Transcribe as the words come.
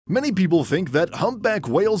Many people think that humpback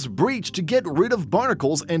whales breach to get rid of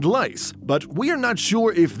barnacles and lice, but we are not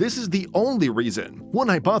sure if this is the only reason. One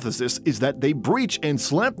hypothesis is that they breach and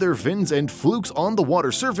slap their fins and flukes on the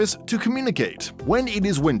water surface to communicate. When it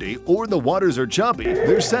is windy or the waters are choppy,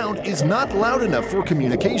 their sound is not loud enough for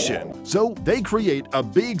communication, so they create a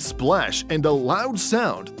big splash and a loud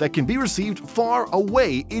sound that can be received far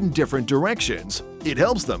away in different directions. It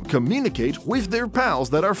helps them communicate with their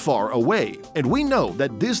pals that are far away, and we know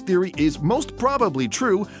that this theory is most probably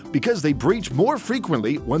true because they breach more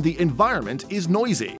frequently when the environment is noisy.